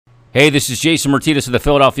Hey, this is Jason Martinez of the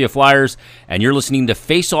Philadelphia Flyers, and you're listening to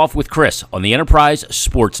Faceoff with Chris on the Enterprise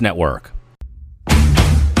Sports Network. All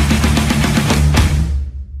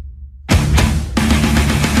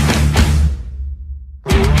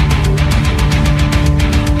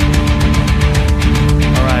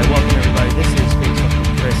right, welcome everybody. This is Faceoff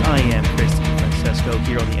with Chris. I am Chris Francesco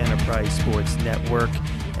here on the Enterprise Sports Network.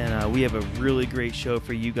 And we have a really great show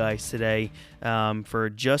for you guys today for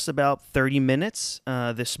just about 30 minutes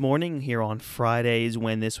this morning here on Fridays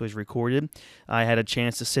when this was recorded. I had a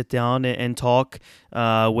chance to sit down and talk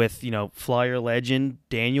with, Flyer legend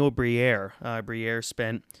Daniel Briere. Briere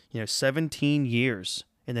spent, 17 years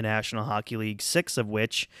in the National Hockey League, 6 of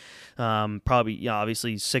which,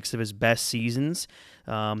 obviously 6 of his best seasons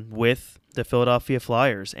with the Philadelphia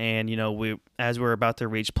Flyers. And, as we're about to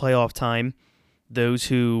reach playoff time, those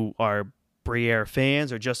who are Briere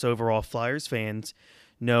fans or just overall Flyers fans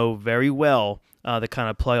know very well the kind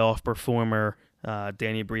of playoff performer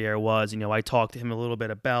Danny Briere was. I talked to him a little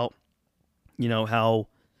bit about, how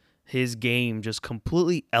his game just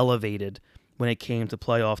completely elevated when it came to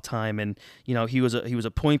playoff time. And, he was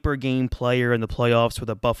a point-per-game player in the playoffs with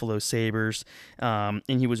the Buffalo Sabres, and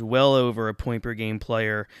he was well over a point-per-game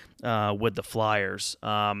player with the Flyers.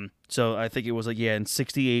 So I think it was in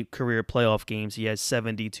 68 career playoff games, he has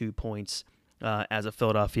 72 points as a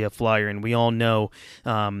Philadelphia Flyer. And we all know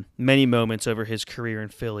many moments over his career in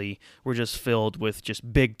Philly were just filled with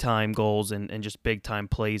just big-time goals and just big-time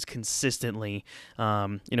plays consistently.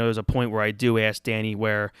 There was a point where I do ask Danny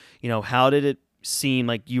where, how did it seem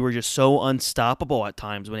like you were just so unstoppable at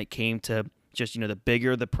times when it came to just, the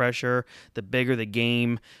bigger the pressure, the bigger the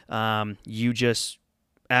game, you just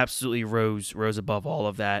absolutely rose above all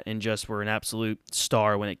of that and just were an absolute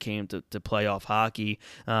star when it came to playoff hockey.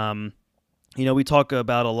 We talk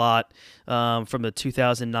about a lot from the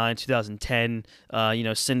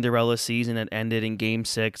 2009-2010, Cinderella season that ended in Game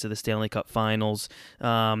 6 of the Stanley Cup Finals.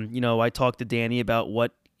 I talked to Danny about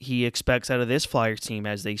what he expects out of this Flyers team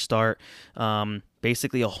as they start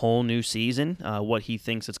basically a whole new season, what he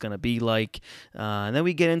thinks it's going to be like. And then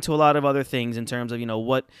we get into a lot of other things in terms of,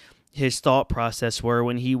 what his thought process were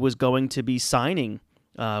when he was going to be signing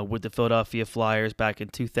with the Philadelphia Flyers back in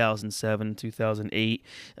 2007, 2008.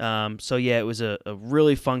 It was a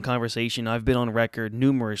really fun conversation. I've been on record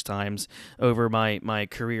numerous times over my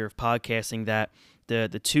career of podcasting that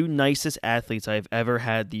the two nicest athletes I've ever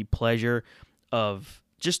had the pleasure of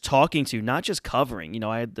just talking to, not just covering.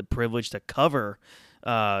 I had the privilege to cover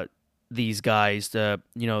these guys, their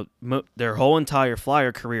whole entire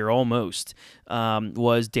Flyer career almost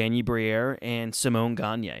was Danny Briere and Simon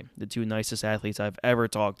Gagne, the two nicest athletes I've ever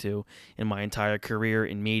talked to in my entire career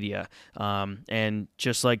in media. And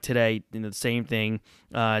just like today, the same thing,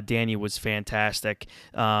 Danny was fantastic.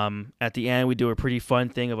 At the end, we do a pretty fun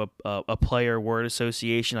thing of a player word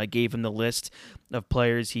association. I gave him the list of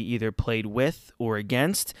players he either played with or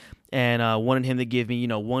against, and wanted him to give me,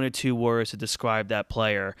 1 or 2 words to describe that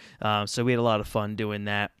player. So we had a lot of fun doing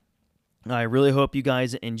that. I really hope you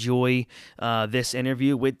guys enjoy this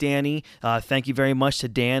interview with Danny. Thank you very much to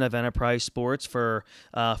Dan of Enterprise Sports for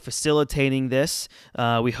facilitating this.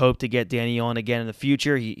 We hope to get Danny on again in the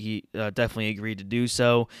future. He definitely agreed to do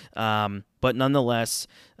so. But nonetheless,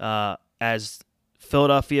 as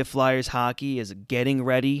Philadelphia Flyers hockey is getting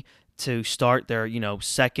ready to start their,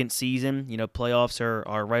 second season. Playoffs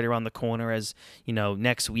are right around the corner as,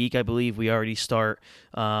 next week, I believe, we already start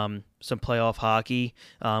some playoff hockey,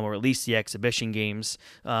 or at least the exhibition games.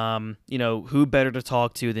 Who better to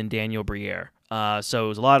talk to than Daniel Briere? So it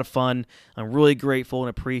was a lot of fun. I'm really grateful and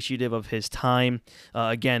appreciative of his time.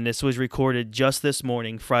 Again, this was recorded just this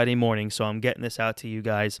morning, Friday morning, so I'm getting this out to you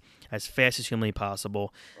guys as fast as humanly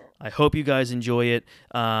possible. I hope you guys enjoy it.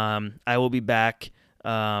 I will be back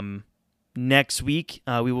next week.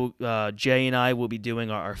 Jay and I will be doing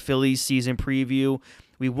our Phillies season preview.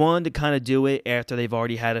 We wanted to kind of do it after they've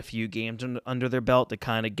already had a few games under their belt to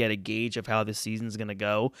kind of get a gauge of how the season's going to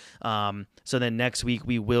go. So then next week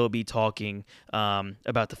we will be talking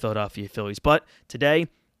about the Philadelphia Phillies. But today,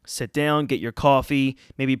 sit down, get your coffee,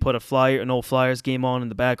 maybe put an old Flyers game on in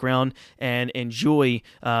the background, and enjoy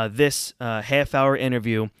this half-hour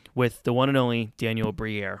interview with the one and only Daniel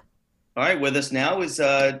Briere. All right, with us now is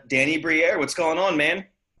Danny Briere. What's going on, man?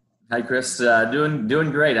 Hi, Chris.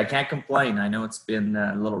 Doing great. I can't complain. I know it's been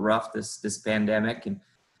a little rough this pandemic, and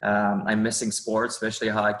I'm missing sports, especially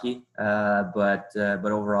hockey. But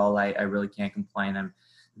overall, I really can't complain. I've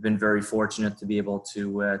been very fortunate to be able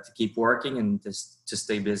to keep working and to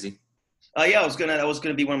stay busy. That was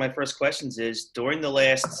gonna be one of my first questions. Is during the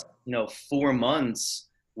last 4 months,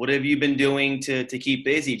 What have you been doing to keep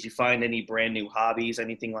busy? Did you find any brand new hobbies,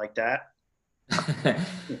 anything like that?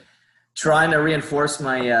 Trying to reinforce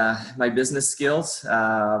my business skills. Like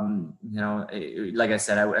I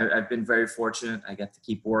said, I've been very fortunate. I get to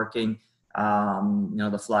keep working.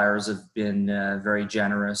 The Flyers have been very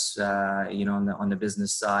generous. On the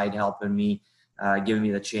business side, helping me, giving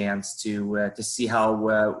me the chance to see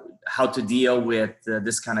how to deal with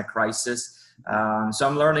this kind of crisis. So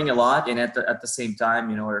I'm learning a lot, and at the same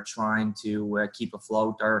time, we're trying to keep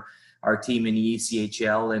afloat our team in the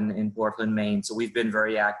ECHL in Portland, Maine. So we've been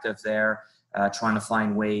very active there, trying to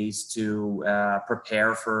find ways to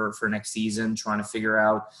prepare for next season, trying to figure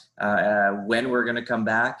out when we're going to come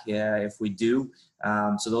back, if we do.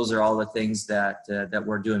 So those are all the things that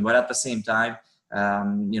we're doing. But at the same time,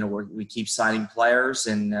 we keep signing players,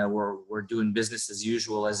 and we're doing business as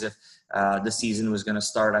usual, as if the season was going to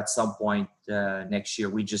start at some point next year.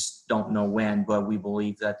 We just don't know when, but we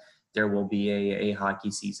believe that there will be a hockey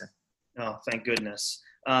season. Oh, thank goodness.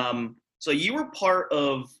 So you were part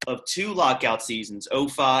of two lockout seasons,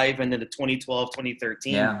 05 and then the 2012-2013.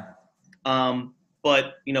 Yeah.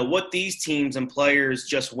 But, what these teams and players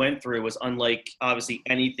just went through was unlike, obviously,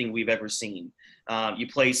 anything we've ever seen. You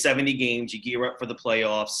play 70 games, you gear up for the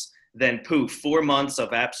playoffs, then poof, 4 months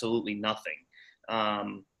of absolutely nothing.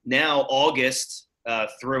 Now, August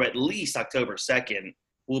through at least October 2nd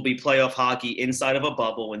will be playoff hockey inside of a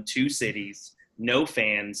bubble in two cities, no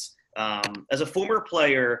fans. As a former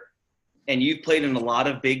player, and you've played in a lot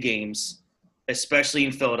of big games, especially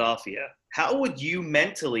in Philadelphia, how would you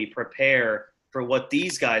mentally prepare for what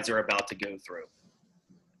these guys are about to go through?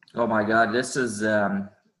 Oh my God, this is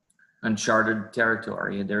uncharted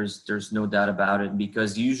territory. There's no doubt about it,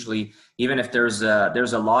 because usually, even if there's a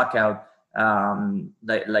lockout,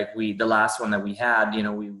 the last one that we had,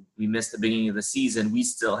 we missed the beginning of the season. We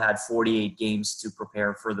still had 48 games to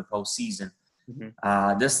prepare for the postseason.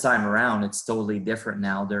 Mm-hmm. This time around, it's totally different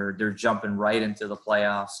now. They're jumping right into the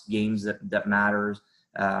playoffs, games that matters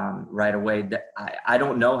right away. I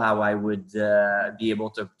don't know how I would be able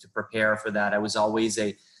to prepare for that. I was always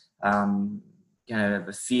a kind of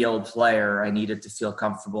a field player. I needed to feel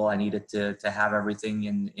comfortable. I needed to have everything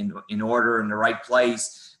in order, in the right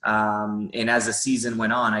place. And as the season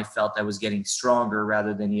went on, I felt I was getting stronger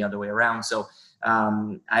rather than the other way around. So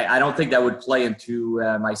I don't think that would play into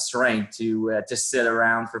my strength to sit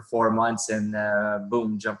around for 4 months and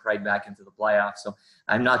boom, jump right back into the playoffs. So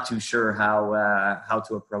I'm not too sure how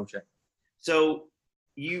to approach it. So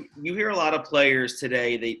you hear a lot of players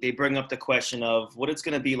today, they bring up the question of what it's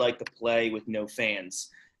going to be like to play with no fans.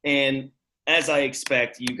 And as I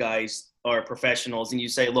expect, you guys are professionals, and you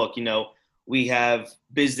say, look, we have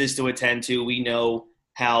business to attend to. We know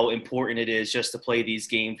how important it is just to play these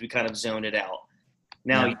games. We kind of zone it out.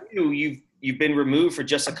 Now, yeah. You've been removed for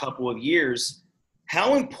just a couple of years.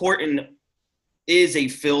 How important is a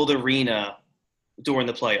filled arena during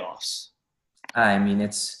the playoffs? I mean,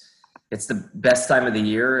 it's the best time of the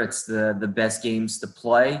year. It's the best games to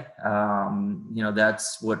play.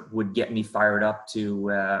 That's what would get me fired up to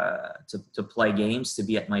play games, to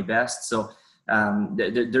be at my best. So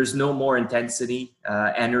there's no more intensity,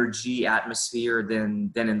 energy, atmosphere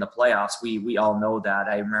than in the playoffs. We all know that.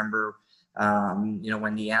 I remember,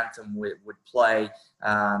 when the anthem would play,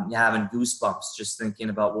 having goosebumps just thinking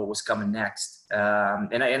about what was coming next.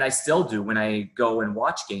 And I still do when I go and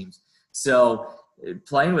watch games. So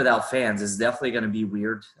playing without fans is definitely going to be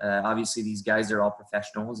weird. Obviously, these guys are all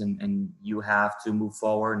professionals, and you have to move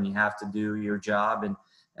forward, and you have to do your job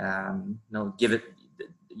and give it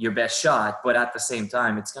your best shot. But at the same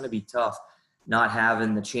time, it's going to be tough not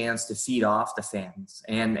having the chance to feed off the fans,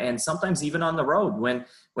 and sometimes even on the road when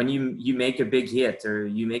you make a big hit or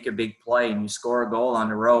you make a big play and you score a goal on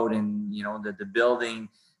the road, and the building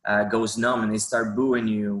goes numb and they start booing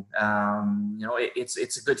you.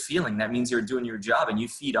 It's a good feeling. That means you're doing your job and you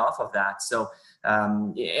feed off of that. So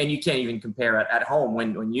and you can't even compare it at home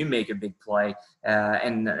when you make a big play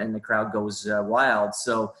and the crowd goes wild.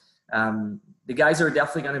 So the guys are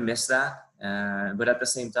definitely going to miss that. But at the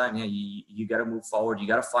same time, you got to move forward. You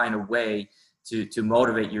got to find a way to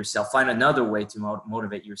motivate yourself, find another way to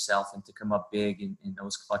motivate yourself and to come up big in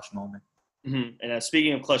those clutch moments. Mm-hmm. And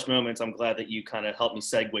speaking of clutch moments, I'm glad that you kind of helped me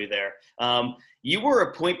segue there. You were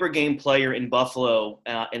a point per game player in Buffalo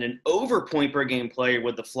and an over point per game player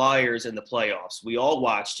with the Flyers in the playoffs. We all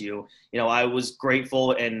watched you. I was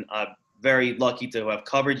grateful and very lucky to have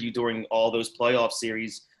covered you during all those playoff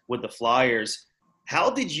series with the Flyers. How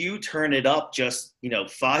did you turn it up just,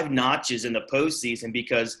 5 notches in the postseason?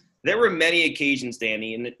 Because there were many occasions,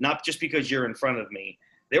 Danny, and not just because you're in front of me,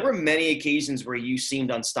 there were many occasions where you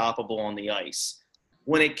seemed unstoppable on the ice.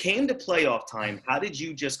 When it came to playoff time, how did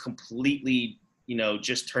you just completely,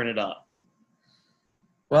 just turn it up?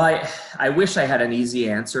 Well, I wish I had an easy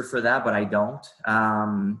answer for that, but I don't.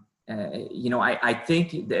 I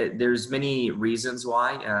think there's many reasons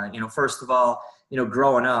why. First of all,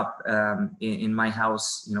 growing up in my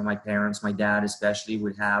house, my parents, my dad especially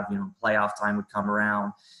would have, playoff time would come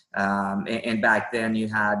around. And back then you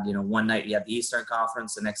had, one night you had the Eastern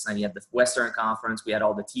Conference, the next night you had the Western Conference. We had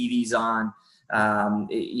all the TVs on.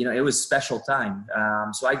 It was special time.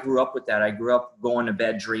 So I grew up with that. I grew up going to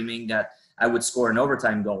bed dreaming that I would score an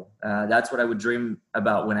overtime goal. That's what I would dream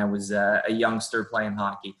about when I was a youngster playing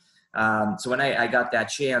hockey. So when I got that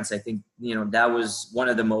chance, I think, that was one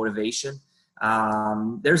of the motivation.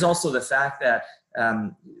 There's also the fact that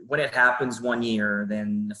when it happens one year,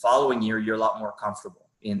 then the following year, you're a lot more comfortable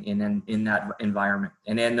in that environment.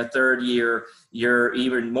 And then the third year, you're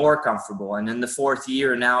even more comfortable. And then the fourth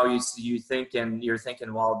year, now you're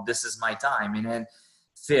thinking, well, this is my time. And then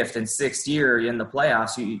fifth and sixth year in the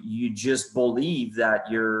playoffs, you just believe that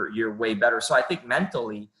you're way better. So I think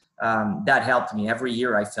mentally, that helped me. Every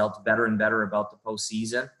year I felt better and better about the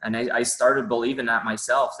postseason. And I started believing that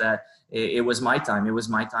myself, that it was my time. It was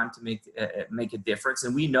my time to make a difference.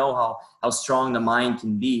 And we know how strong the mind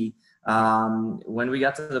can be. When we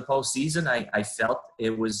got to the postseason, I felt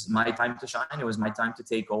it was my time to shine. It was my time to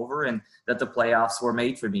take over, and that the playoffs were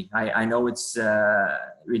made for me. I know it's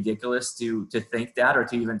ridiculous to think that or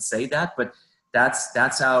to even say that, but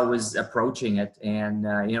that's how I was approaching it. And,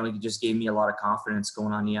 it just gave me a lot of confidence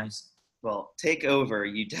going on the ice. Well, take over.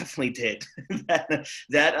 You definitely did. that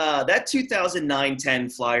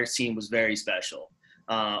 2009-10 Flyers team was very special.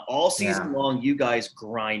 All season long, you guys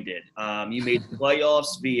grinded. You made the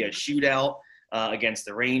playoffs via shootout against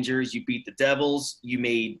the Rangers. You beat the Devils. You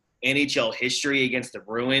made NHL history against the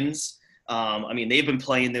Bruins. They've been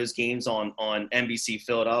playing those games on NBC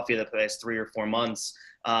Philadelphia the past 3 or 4 months.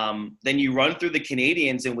 Then you run through the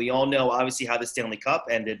Canadiens, and we all know obviously how the Stanley Cup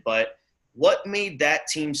ended, but what made that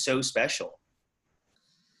team so special?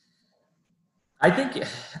 I think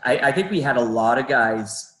we had a lot of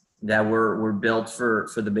guys that were built for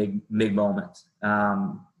the big moment.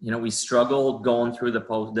 We struggled going through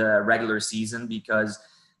the regular season because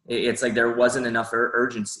it's like there wasn't enough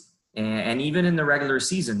urgency. And even in the regular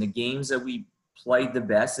season, the games that we played the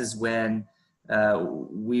best is when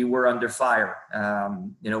we were under fire.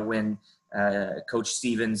 When Coach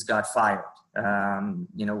Stevens got fired.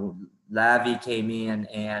 Lavi came in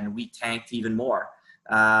and we tanked even more.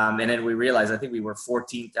 And then we realized, I think we were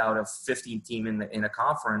 14th out of 15 team in a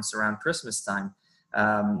conference around Christmas time.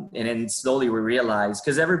 And then slowly we realized,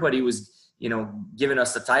 because everybody was, giving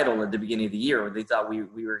us the title at the beginning of the year. They thought we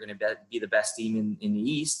were going to be the best team in the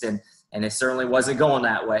East, and it certainly wasn't going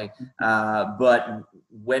that way. But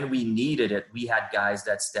when we needed it, we had guys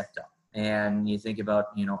that stepped up. And you think about,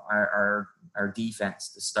 our defense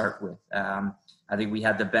to start with. I think we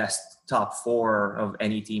had the best top 4 of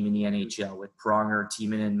any team in the NHL with Pronger,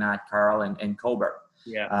 Timonen, Matt Carl, and Coburn.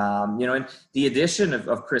 Yeah. And the addition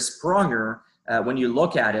of Chris Pronger, when you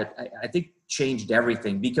look at it, I think changed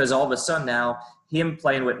everything, because all of a sudden now him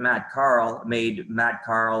playing with Matt Carl made Matt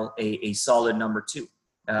Carl a solid number 2.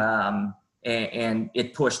 And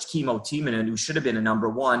it pushed Kimmo Timonen, who should have been a number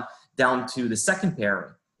 1, down to the second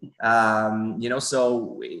pairing.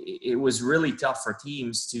 So it was really tough for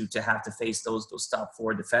teams to have to face those top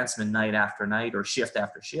 4 defensemen night after night or shift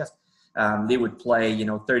after shift. They would play,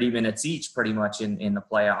 30 minutes each pretty much in the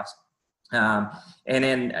playoffs. And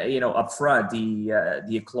then, up front, the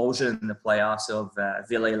eclosion in the playoffs of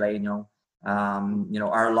Ville Leino,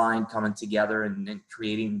 our line coming together and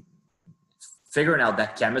figuring out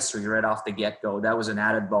that chemistry right off the get-go. That was an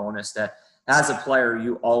added bonus that, as a player,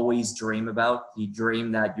 you always dream about. You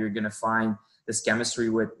dream that you're going to find this chemistry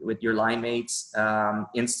with your line mates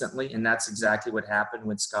instantly, and that's exactly what happened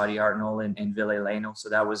with Scotty Hartnell and Ville Leino. So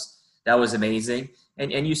that was amazing.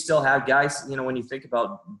 And you still have guys, when you think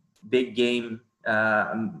about big game,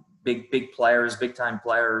 big players, big time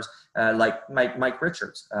players like Mike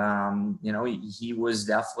Richards. He was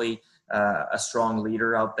definitely a strong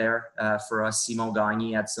leader out there for us. Simon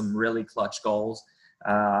Gagne had some really clutch goals.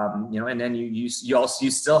 And then you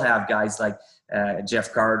still have guys like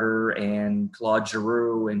Jeff Carter and Claude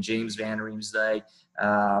Giroux and James Van Riemsdyk.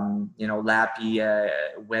 Lappy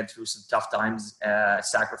went through some tough times,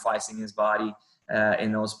 sacrificing his body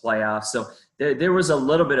in those playoffs. So there was a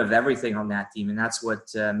little bit of everything on that team, and that's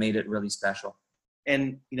what made it really special.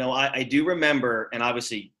 And, I do remember, and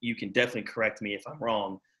obviously you can definitely correct me if I'm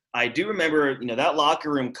wrong, I do remember, that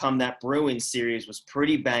locker room come that Bruins series was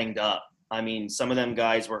pretty banged up. Some of them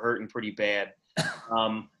guys were hurting pretty bad.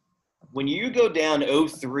 when you go down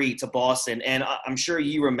 0-3 to Boston, and I'm sure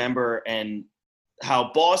you remember and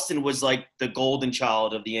how Boston was like the golden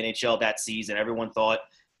child of the NHL that season. Everyone thought,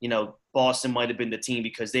 Boston might have been the team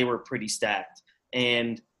because they were pretty stacked.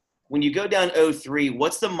 And when you go down 0-3,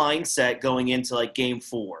 what's the mindset going into like game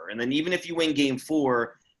 4? And then even if you win game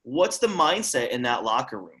 4, what's the mindset in that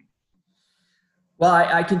locker room? Well,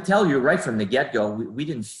 I can tell you right from the get-go, we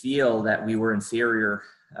didn't feel that we were inferior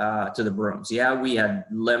to the Bruins. Yeah, we had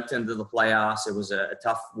limped into the playoffs. It was a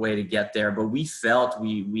tough way to get there, but we felt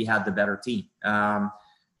we had the better team.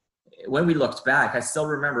 When we looked back, I still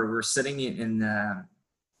remember we were sitting in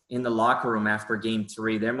the locker room after game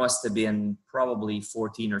 3. There must have been probably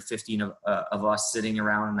 14 or 15 of us sitting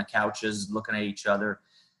around on the couches looking at each other.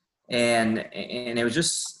 And it was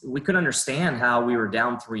just, we couldn't understand how we were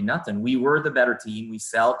down 3-0. We were the better team. We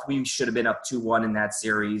felt we should have been up 2-1 in that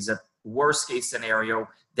series. At worst case scenario,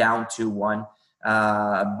 down 2-1.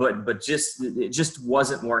 But it just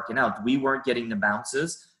wasn't working out. We weren't getting the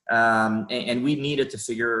bounces. And we needed to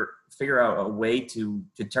figure out a way to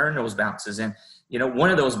turn those bounces. And,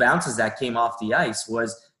 one of those bounces that came off the ice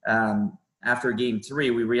was after game 3,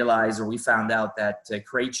 we found out that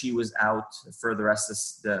Krejci was out for the rest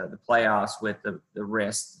of the playoffs with the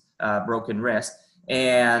wrist, broken wrist.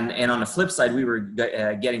 And on the flip side, we were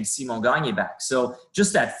getting Simon Gagne back. So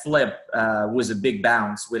just that flip was a big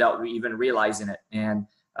bounce without even realizing it. And,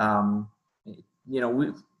 to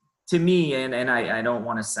me, and I don't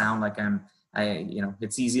want to sound like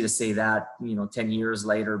it's easy to say that, 10 years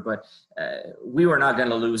later, but we were not going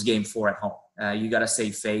to lose game 4 at home. You got to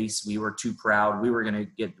save face. We were too proud. We were going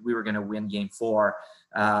to win game 4.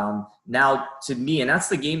 Now to me, and that's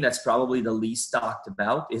the game that's probably the least talked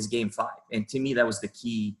about, is game 5. And to me, that was the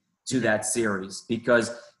key to that series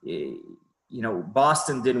because,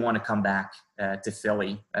 Boston didn't want to come back to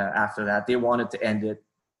Philly after that. They wanted to end it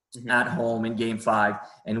at home in game 5.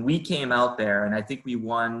 And we came out there and I think we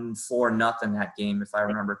won 4-0 that game, if I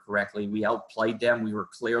remember correctly. We outplayed them. We were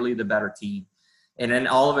clearly the better team. And then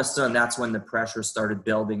all of a sudden, that's when the pressure started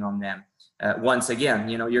building on them. Once again,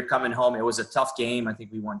 you're coming home. It was a tough game. I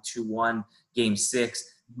think we won 2-1 game 6,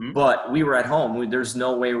 but we were at home. There's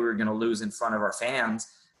no way we were going to lose in front of our fans.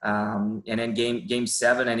 And then game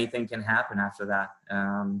 7, anything can happen after that.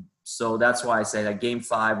 So that's why I say that game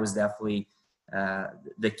 5 was definitely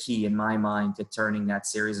the key in my mind to turning that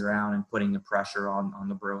series around and putting the pressure on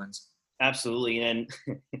the Bruins. Absolutely. And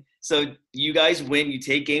so you guys win, you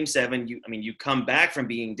take game 7. You come back from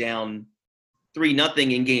being down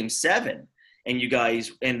 3-0 in game 7, and you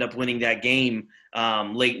guys end up winning that game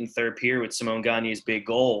late in third period with Simon Gagne's big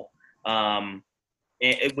goal. When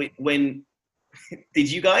did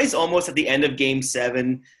you guys almost at the end of game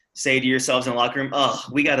 7 say to yourselves in the locker room, "Oh,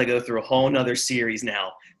 we got to go through a whole nother series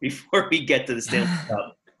now before we get to the Stanley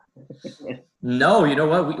Cup"? No, you know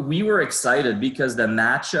what? We were excited because the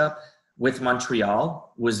matchup with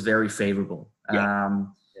Montreal was very favorable. Yeah.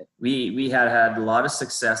 We had a lot of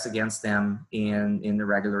success against them in the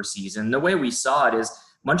regular season. The way we saw it is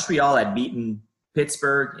Montreal had beaten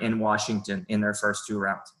Pittsburgh and Washington in their first 2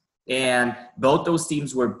 rounds. And both those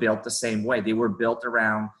teams were built the same way. They were built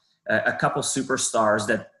around a couple superstars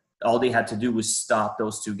that all they had to do was stop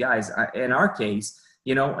those 2 guys. In our case,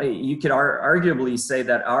 you could arguably say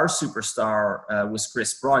that our superstar was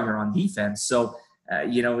Chris Briere on defense. So,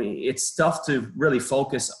 it's tough to really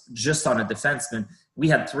focus just on a defenseman. We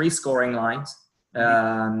had 3 scoring lines.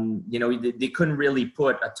 They couldn't really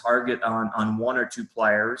put a target on 1 or 2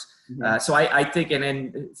 players. So I think, and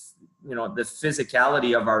then, the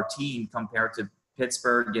physicality of our team compared to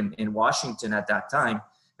Pittsburgh and Washington at that time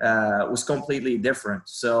was completely different.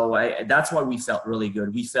 So that's why we felt really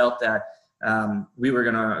good. We felt that we were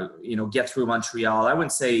going to, get through Montreal. I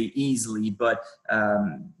wouldn't say easily, but,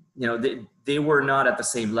 they were not at the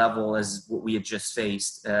same level as what we had just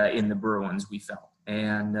faced in the Bruins, we felt.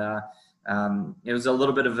 And it was a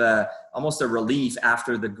little bit of almost a relief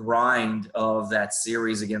after the grind of that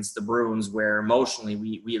series against the Bruins, where emotionally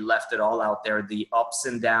we left it all out there, the ups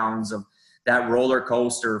and downs of that roller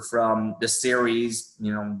coaster from the series,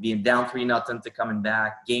 being down 3-0 to coming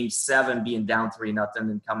back, game 7 being down 3-0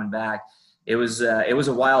 and coming back. It was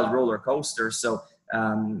a wild roller coaster. So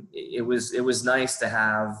it was nice to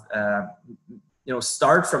have,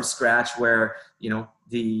 start from scratch where,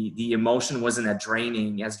 the emotion wasn't as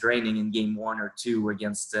draining in game 1 or 2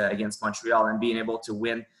 against Montreal, and being able to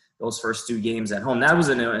win those first 2 games at home. That was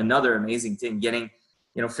another amazing thing,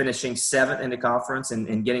 finishing 7th in the conference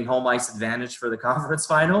and getting home ice advantage for the conference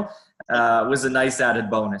final was a nice added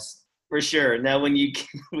bonus. For sure. Now, when you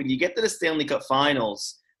get to the Stanley Cup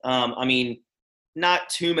Finals, not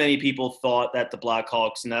too many people thought that the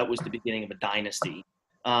Blackhawks, and that was the beginning of a dynasty.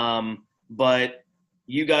 But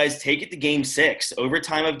you guys take it to Game 6,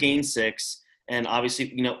 overtime of Game 6, and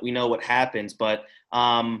obviously we know what happens. But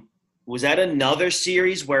was that another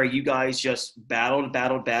series where you guys just battled?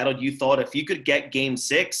 You thought if you could get Game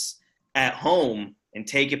 6 at home and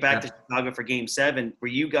take it back to Chicago for Game 7, were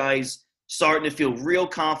you guys starting to feel real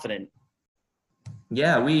confident?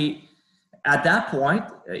 Yeah, we at that point,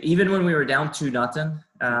 even when we were down 2-0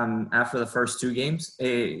 after the first two games,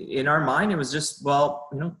 in our mind it was just,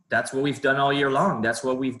 that's what we've done all year long. That's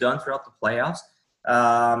what we've done throughout the playoffs.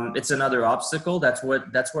 It's another obstacle. That's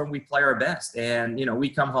where we play our best. And we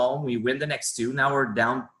come home, we win the next two. Now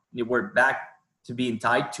we're back to being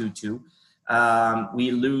tied 2-2.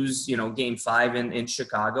 We lose, Game 5 in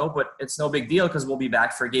Chicago, but it's no big deal because we'll be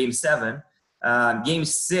back for Game 7. Game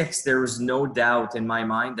 6, there was no doubt in my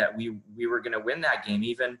mind that we were going to win that game.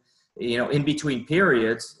 Even, in between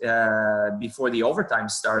periods, before the overtime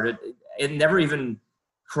started, it never even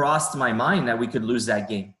crossed my mind that we could lose that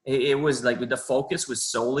game. It was like the focus was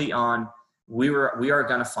solely on we are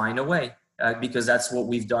going to find a way because that's what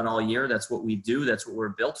we've done all year. That's what we do. That's what we're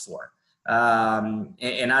built for.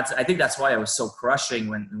 And I think that's why it was so crushing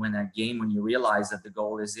when that game, when you realize that the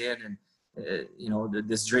goal is in and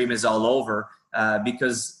this dream is all over,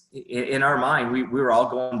 because in our mind, we were all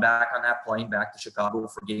going back on that plane back to Chicago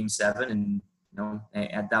for Game 7. And,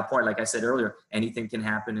 at that point, like I said earlier, anything can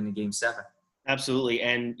happen in a Game 7. Absolutely.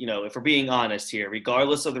 And, if we're being honest here,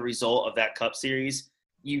 regardless of the result of that Cup series,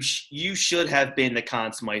 you should have been the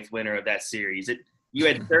Conn Smythe winner of that series. You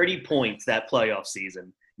had 30 points that playoff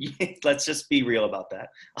season. Let's just be real about that.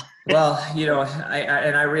 Well,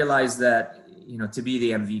 I realize that, to be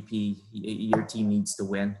the MVP, your team needs to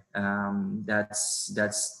win.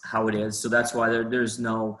 That's how it is. So that's why there's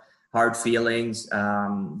no hard feelings.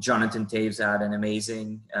 Jonathan Toews had an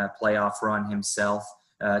amazing playoff run himself,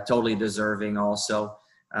 totally deserving also.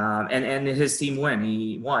 And his team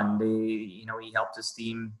He won. He helped his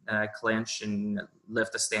team clinch and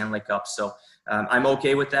lift the Stanley Cup. So I'm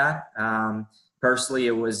okay with that. Personally,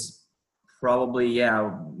 it was probably,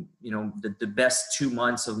 the best 2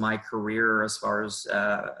 months of my career as far as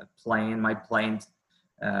playing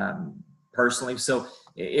personally. So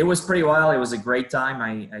it was pretty wild. It was a great time.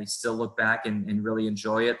 I still look back and really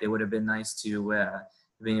enjoy it. It would have been nice to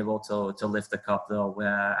being able to lift the cup, though.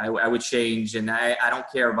 I would change, and I don't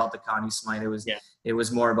care about the Connie Smythe. It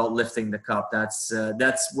was more about lifting the cup. That's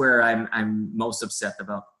where I'm most upset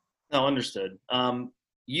about. No, understood.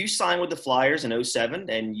 You signed with the Flyers in 2007,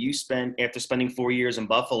 and you after spending 4 years in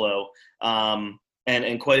Buffalo,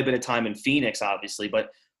 and quite a bit of time in Phoenix, obviously.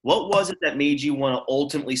 But what was it that made you want to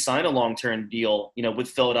ultimately sign a long-term deal, with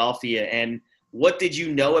Philadelphia? And what did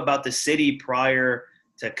you know about the city prior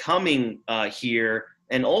to coming here?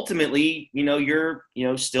 And ultimately,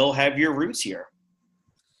 you're still have your roots here.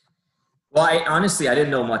 Well, I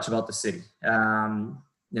didn't know much about the city.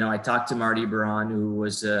 I talked to Marty Baron, who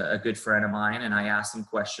was a good friend of mine, and I asked him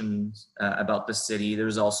questions about the city.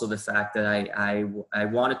 There's also the fact that I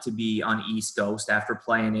wanted to be on East Coast after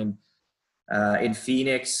playing in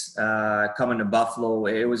Phoenix, coming to Buffalo.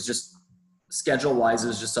 It was just schedule-wise, it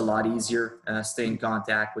was just a lot easier staying in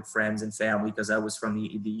contact with friends and family because I was from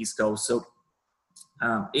the East Coast. So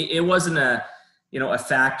it wasn't a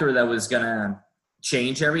factor that was going to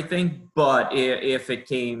change everything. But if it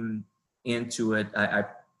came into it, I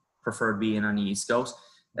preferred being on the East Coast.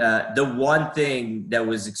 The one thing that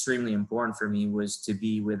was extremely important for me was to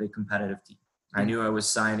be with a competitive team. I knew I was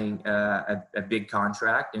signing a big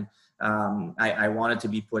contract, and I wanted to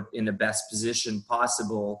be put in the best position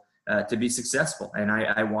possible to be successful. And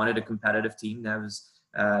I wanted a competitive team that was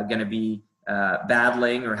going to be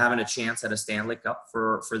battling or having a chance at a Stanley Cup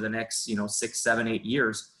for the next 6, 7, 8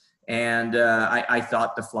 years. And I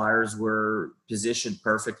thought the Flyers were positioned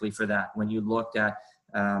perfectly for that. When you looked at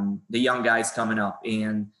the young guys coming up,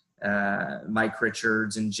 and Mike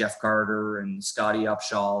Richards and Jeff Carter and Scotty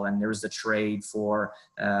Upshall, and there was the trade for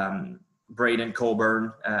Braden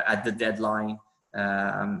Coburn at the deadline.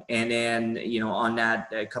 And then, on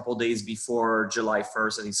that, a couple days before July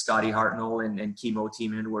 1st, I think Scotty Hartnell and Kimmo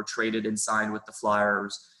Timonen were traded and signed with the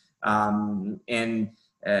Flyers. On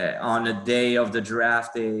the day of the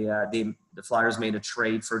draft, the Flyers made a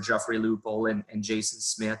trade for Joffrey Lupul and Jason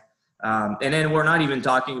Smith. And then we're not even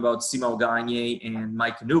talking about Simon Gagner and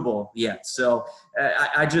Mike Knuble yet. So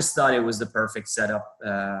I just thought it was the perfect setup,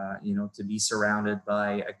 to be surrounded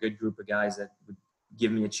by a good group of guys that would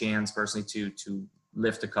give me a chance personally to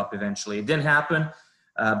lift a cup eventually. It didn't happen.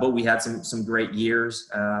 but we had some great years.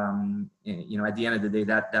 You know, at the end of the day,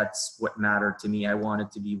 that's what mattered to me. I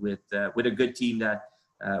wanted to be with a good team that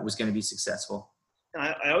was going to be successful.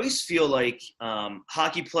 I always feel like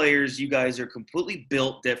hockey players, you guys are completely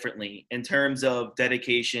built differently in terms of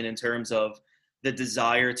dedication, in terms of the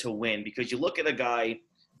desire to win. Because you look at a guy,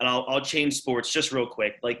 and I'll change sports just real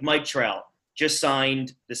quick, like Mike Trout just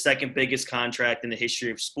signed the second biggest contract in the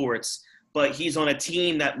history of sports, but he's on a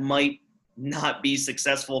team that might not be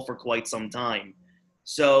successful for quite some time.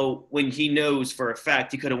 So when he knows for a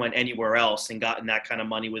fact he could have went anywhere else and gotten that kind of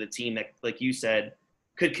money with a team that, like you said,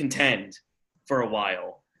 could contend for a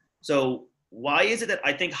while. So why is it that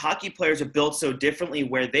I think hockey players are built so differently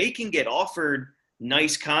where they can get offered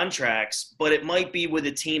nice contracts, but it might be with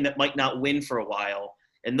a team that might not win for a while,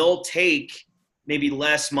 and they'll take maybe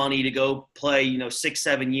less money to go play,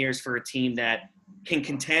 6-7 years for a team that can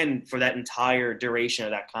contend for that entire duration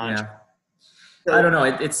of that contract? Yeah. So, I don't know.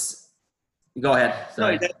 It's go ahead.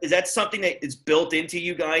 Sorry. No, is that something that is built into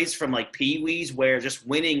you guys from like Pee-wees where just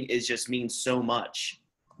winning means so much?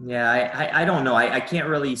 Yeah, I don't know. I can't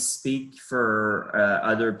really speak for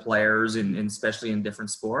other players, and especially in different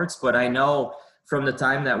sports. But I know from the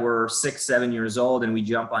time that we're 6-7 years old and we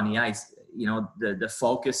jump on the ice, the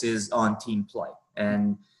focus is on team play.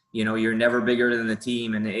 And, you're never bigger than the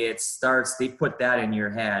team. And they put that in your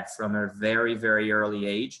head from a very, very early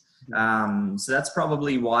age. So that's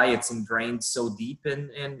probably why it's ingrained so deep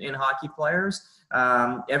in hockey players.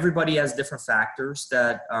 Everybody has different factors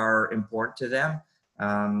that are important to them.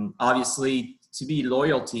 Obviously, to be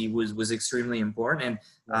loyalty was extremely important.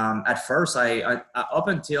 And at first, I up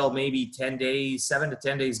until maybe 7 to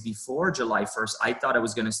 10 days before July 1st, I thought I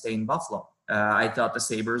was going to stay in Buffalo. I thought the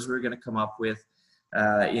Sabres were going to come up with,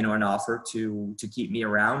 an offer to keep me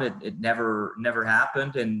around. It never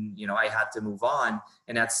happened, and I had to move on.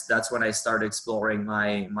 And that's when I started exploring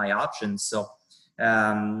my options. So,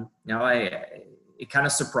 it kind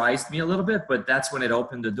of surprised me a little bit, but that's when it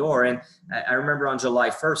opened the door. And I remember on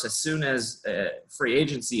July 1st, as soon as free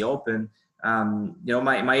agency opened,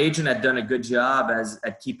 my agent had done a good job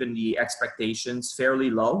at keeping the expectations fairly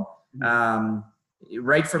low.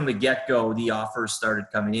 Right from the get-go, the offers started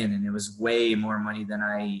coming in, and it was way more money than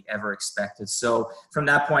I ever expected. So from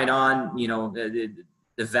that point on, the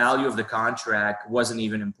value of the contract wasn't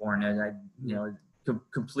even important. And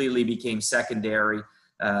completely became secondary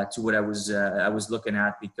to what I was looking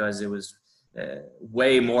at, because it was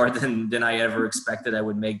way more than I ever expected I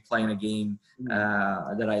would make playing a game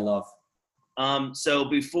that I love. So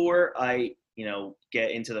before I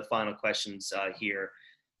get into the final questions here,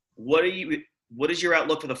 what is your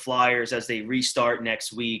outlook for the Flyers as they restart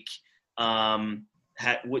next week?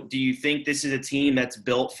 What do you think this is a team that's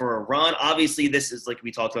built for a run? Obviously, this is like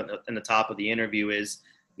we talked about in the top of the interview is,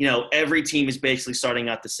 every team is basically starting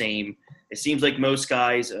out the same. It seems like most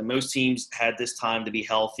teams had this time to be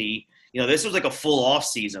healthy. This was like a full off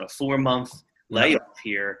season, a 4-month layoff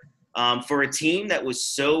here. For a team that was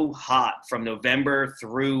so hot from November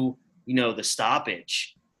through, the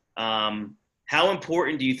stoppage, how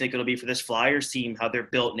important do you think it'll be for this Flyers team, how they're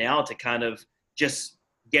built now, to kind of just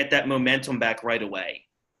get that momentum back right away?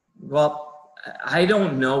 Well, I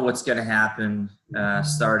don't know what's going to happen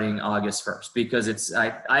starting August 1st, because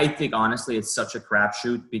I think honestly it's such a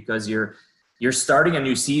crapshoot, because you're starting a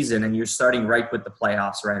new season and you're starting right with the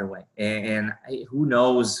playoffs right away. And who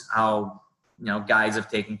knows how, guys have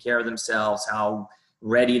taken care of themselves, how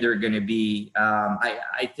ready they're going to be.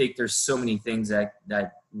 I think there's so many things that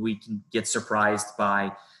we can get surprised by.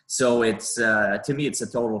 So it's, to me, it's a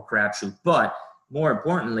total crapshoot. But more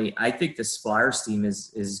importantly, I think this Flyers team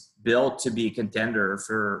is built to be a contender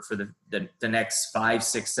for the next 5,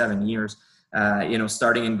 6, 7 years.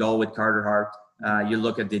 Starting in goal with Carter Hart. You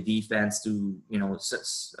look at the defense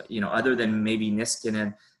other than maybe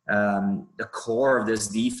Niskanen, the core of this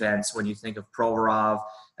defense, when you think of Provorov,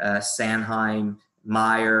 Sanheim,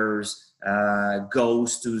 Myers,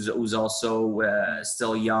 Ghost, who's also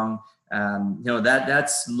still young.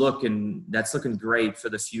 That's looking great for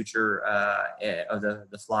the future of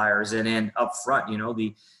the Flyers. And then up front,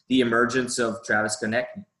 the emergence of Travis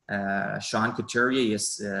Konechny. Sean Couturier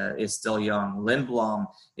is still young. Lindblom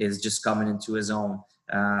is just coming into his own.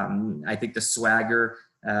 I think the swagger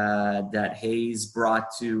that Hayes brought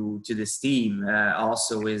to this team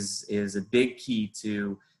also is a big key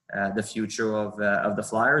to the future of the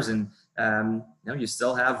Flyers. And you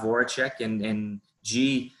still have Voracek and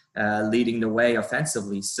G leading the way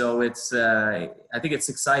offensively. So it's I think it's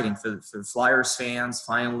exciting for Flyers fans.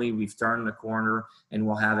 Finally, we've turned the corner, and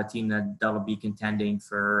we'll have a team that'll be contending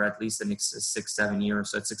for at least the next 6-7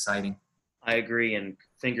 years. So it's exciting. I agree, and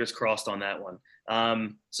fingers crossed on that one.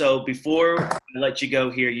 So before I let you go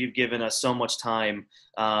here, you've given us so much time.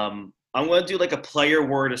 I'm going to do like a player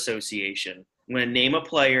word association. I'm going to name a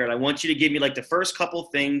player, and I want you to give me like the first couple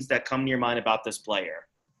things that come to your mind about this player,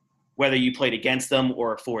 whether you played against them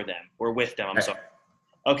or for them or with them. I'm sorry.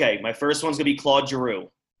 Okay, my first one's going to be Claude Giroux.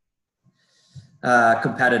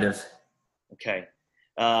 Competitive. Okay.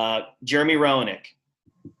 Jeremy Roenick.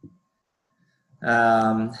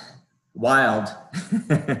 Wild.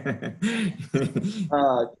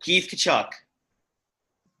 Keith Kachuk.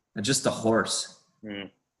 Just a horse.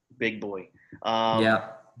 Big boy. Yeah.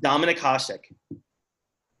 Dominic Hasek.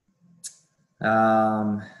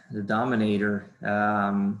 The dominator.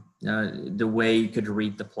 The way he could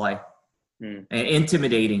read the play.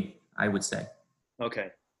 Intimidating, I would say. Okay.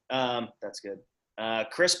 That's good.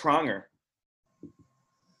 Chris Pronger.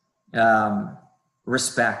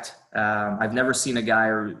 Respect. I've never seen a guy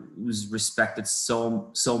who's respected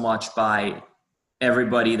so much by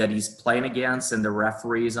everybody that he's playing against and the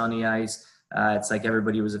referees on the ice. It's like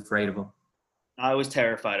everybody was afraid of him. I was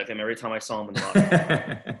terrified of him every time I saw him in the locker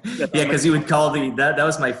room. Yeah, because he would call that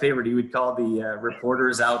was my favorite. He would call the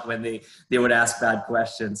reporters out when they would ask bad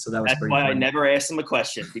questions. So that's pretty why funny. I never asked him a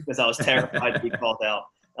question, because I was terrified to be called out.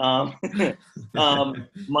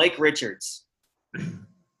 Mike Richards.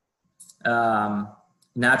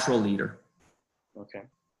 Natural leader. Okay.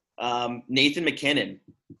 Nathan McKinnon.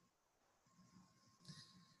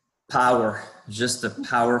 Power, just a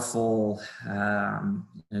powerful.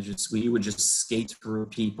 We would just skate through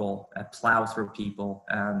people, plow through people.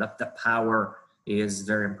 The power is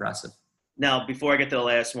very impressive. Now, before I get to the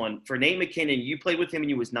last one, for Nate McKinnon, you played with him when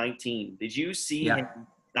you was 19. Did you see him?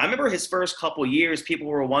 I remember his first couple years, people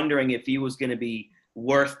were wondering if he was going to be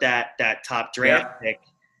worth that top draft pick.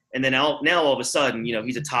 And then now all of a sudden,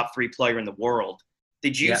 he's a top 3 player in the world.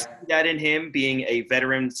 Did you see that in him, being a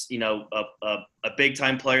veteran, a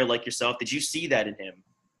big-time player like yourself? Did you see that in him?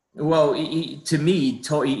 Well, to me,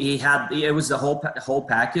 he had, it was the whole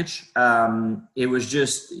package. It was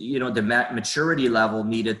just, the maturity level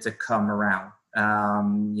needed to come around.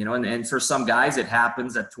 And for some guys, it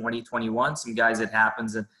happens at 20, 21. Some guys, it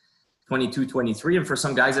happens at 22, 23. And for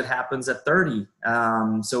some guys, it happens at 30.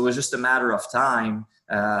 So it was just a matter of time.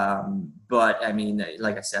 But I mean,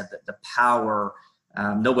 like I said, the power,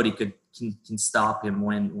 nobody can stop him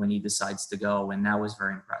when he decides to go. And that was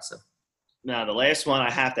very impressive. Now, the last one I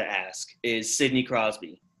have to ask is Sidney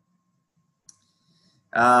Crosby.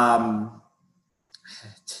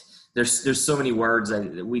 There's so many words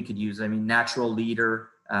that we could use. I mean, natural leader,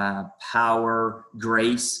 power,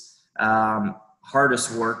 grace,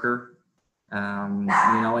 hardest worker, and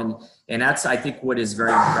that's, I think, what is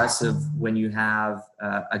very impressive when you have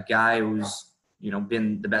a guy who's,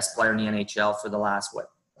 been the best player in the NHL for the last,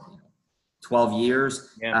 12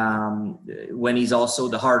 years, when he's also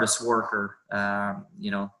the hardest worker,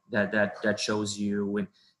 that shows you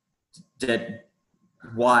that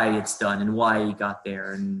why it's done and why he got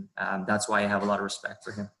there. And that's why I have a lot of respect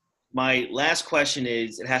for him. My last question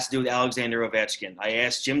it has to do with Alexander Ovechkin. I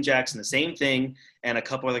asked Jim Jackson the same thing and a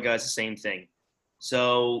couple other guys the same thing.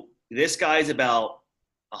 So this guy's about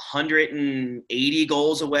 180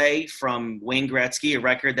 goals away from Wayne Gretzky, a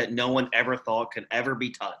record that no one ever thought could ever be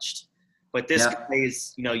touched. But this guy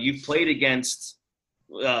is, you've played against,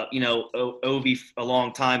 Ovi a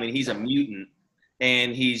long time, and he's a mutant,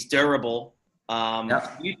 and he's durable. Do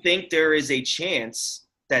you think there is a chance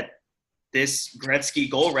that this Gretzky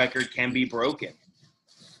goal record can be broken?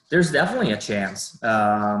 There's definitely a chance.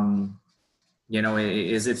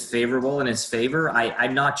 Is it favorable in his favor?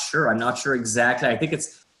 I'm not sure. I'm not sure exactly. I think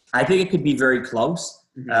it could be very close.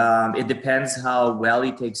 Mm-hmm. It depends how well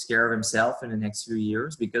he takes care of himself in the next few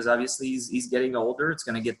years, because obviously he's getting older. It's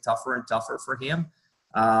going to get tougher and tougher for him.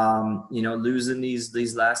 Losing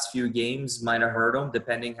these last few games might have hurt him,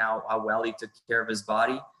 depending how well he took care of his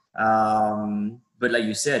body. But like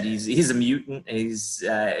you said, he's a mutant. He's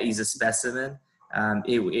a specimen.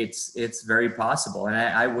 It's very possible, and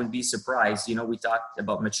I wouldn't be surprised. We talked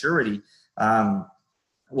about maturity.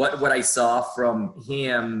 What I saw from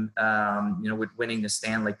him, with winning the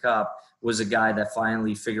Stanley Cup, was a guy that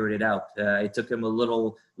finally figured it out. It took him a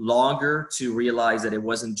little longer to realize that it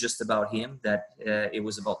wasn't just about him, that it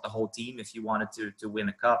was about the whole team if he wanted to win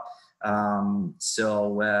a cup. I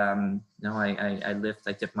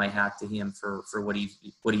tip my hat to him for what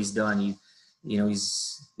he's done.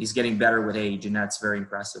 He's getting better with age, and that's very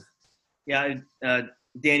impressive. Yeah,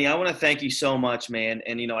 Danny, I want to thank you so much, man.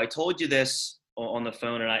 And I told you this on the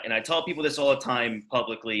phone, and I tell people this all the time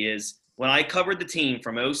publicly, is when I covered the team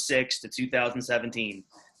from 2006 to 2017,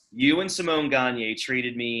 you and Simone Gagne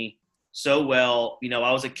treated me so well. You know,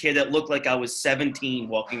 I was a kid that looked like I was 17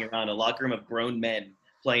 walking around a locker room of grown men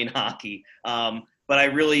playing hockey. But I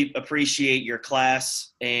really appreciate your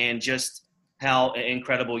class and just how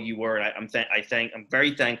incredible you were. And I'm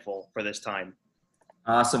very thankful for this time.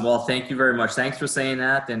 Awesome. Well, thank you very much. Thanks for saying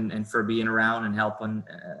that and for being around and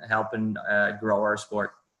helping grow our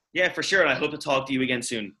sport. Yeah, for sure. And I hope to talk to you again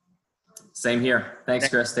soon. Same here. Thanks,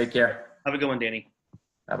 Chris. Take care. Have a good one, Danny.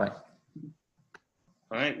 Bye-bye.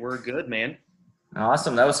 All right, we're good, man.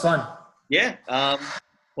 Awesome. That was fun. Yeah.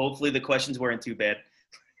 Hopefully the questions weren't too bad.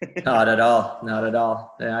 Not at all. Not at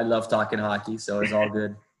all. Yeah, I love talking hockey, so it's all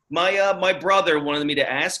good. My brother wanted me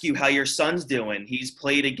to ask you how your son's doing. He's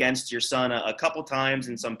played against your son a couple times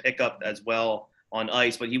and some pickup as well on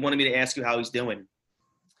ice, but he wanted me to ask you how he's doing.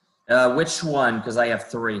 Which one? Because I have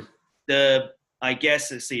 3. I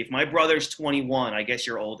guess, let's see, if my brother's 21, I guess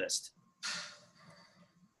your oldest.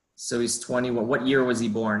 So he's 21. What year was he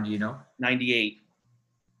born? Do you know? 98.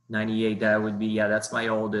 98. That would be, yeah, that's my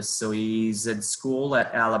oldest. So he's in school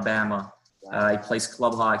at Alabama. He plays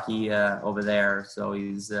club hockey over there. So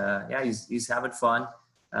he's having fun.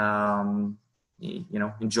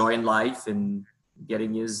 Enjoying life and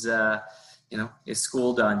getting his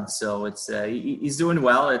school done. So it's he's doing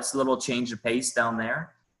well. It's a little change of pace down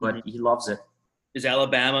there, but he loves it. Is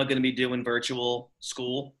Alabama going to be doing virtual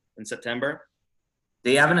school in September?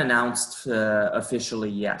 They haven't announced officially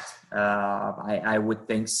yet. I would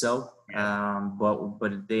think so,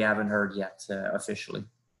 but they haven't heard yet officially.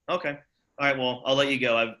 Okay. All right. Well, I'll let you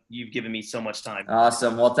go. You've given me so much time.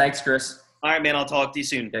 Awesome. Well, thanks, Chris. All right, man. I'll talk to you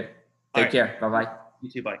soon. Okay. Take care. Bye-bye. You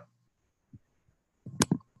too. Bye.